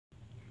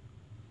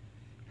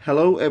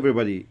Hello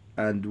everybody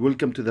and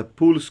welcome to the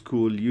Pool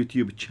School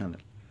YouTube channel.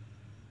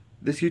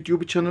 This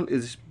YouTube channel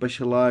is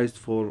specialized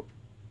for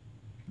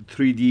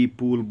 3D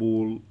pool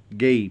ball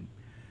game.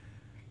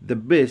 The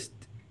best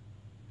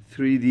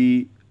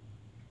 3D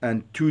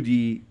and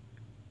 2D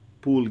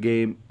pool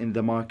game in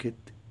the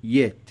market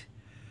yet.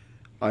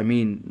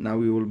 Now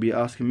you will be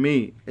asking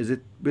me, is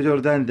it better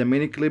than the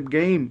mini clip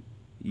game?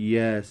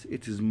 Yes,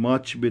 it is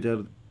much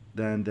better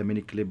than the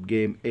mini clip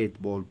game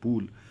 8 ball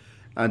pool.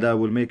 And I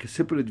will make a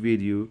separate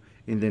video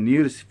in the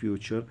nearest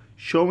future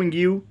showing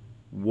you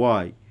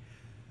why.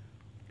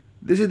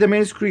 This is the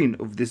main screen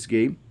of this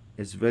game.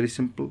 It's very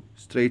simple,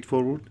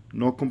 straightforward,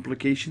 no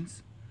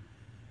complications,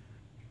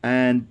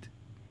 and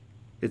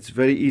it's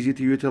very easy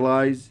to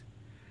utilize.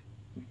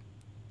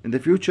 In the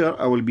future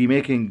I will be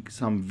making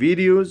some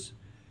videos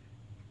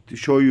to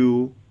show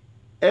you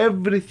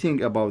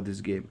everything about this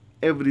game,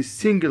 every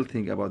single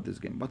thing about this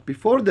game. But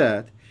before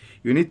that,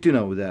 you need to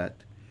know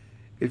that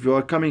if you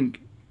are coming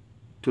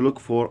to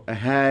look for a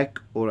hack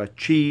or a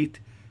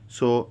cheat,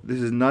 so this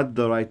is not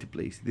the right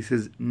place. This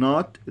is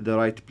not the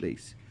right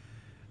place.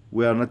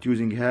 We are not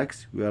using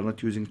hacks, we are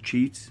not using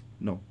cheats.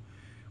 No,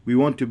 we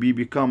want to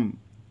become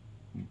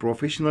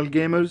professional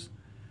gamers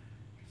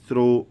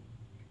through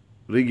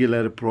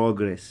regular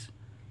progress,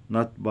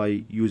 not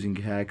by using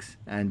hacks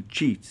and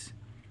cheats.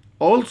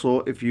 Also,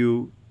 if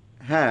you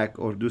hack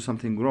or do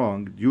something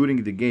wrong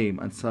during the game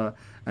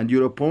and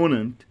your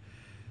opponent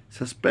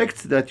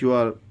suspects that you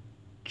are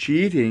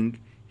cheating,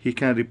 he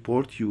can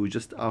report you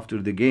just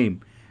after the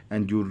game,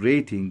 and your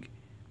rating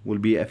will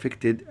be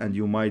affected and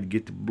you might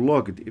get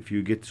blocked if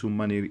you get so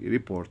many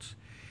reports.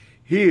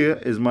 Here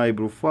is my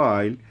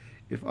profile.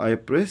 If I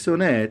press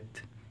on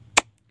it,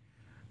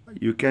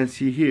 you can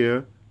see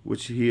here,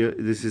 which here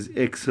this is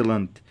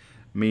excellent,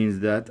 means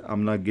that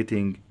I'm not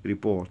getting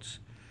reports.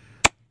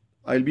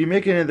 I'll be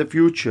making in the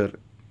future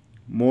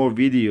more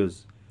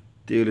videos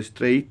to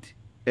illustrate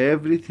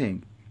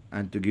everything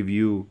and to give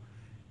you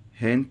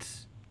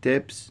hints,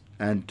 tips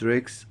and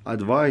tricks,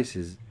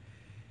 advices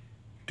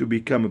to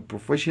become a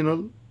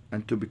professional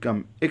and to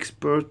become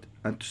expert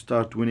and to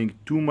start winning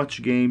too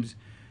much games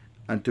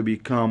and to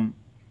become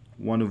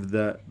one of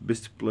the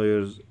best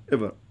players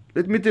ever.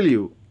 Let me tell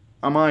you,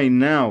 am I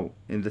now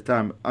in the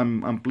time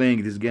I'm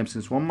playing this game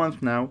since 1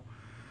 month now,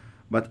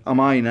 but am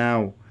I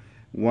now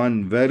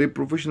one very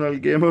professional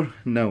gamer?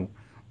 No.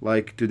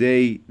 Like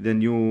today the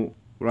new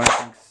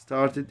rankings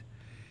started.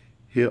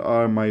 Here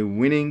are my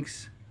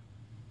winnings.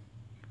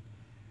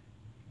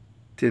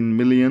 10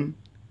 million.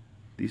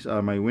 These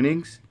are my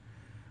winnings.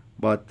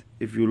 But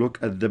if you look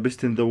at the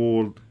best in the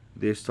world,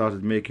 they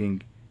started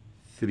making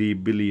 3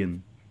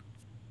 billion.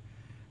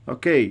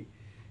 Okay,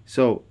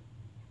 so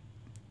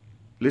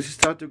let's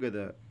start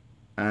together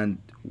and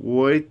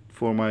wait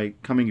for my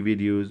coming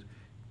videos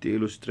to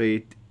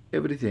illustrate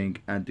everything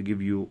and to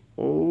give you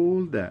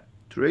all the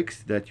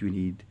tricks that you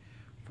need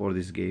for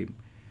this game.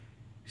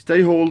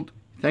 Stay hold.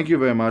 Thank you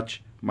very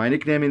much. My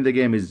nickname in the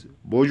game is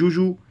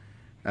Bojuju,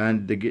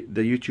 and the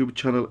YouTube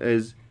channel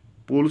is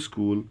Pool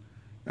School,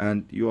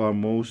 and you are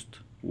most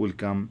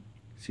welcome.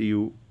 See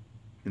you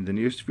in the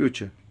nearest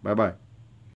future. Bye bye.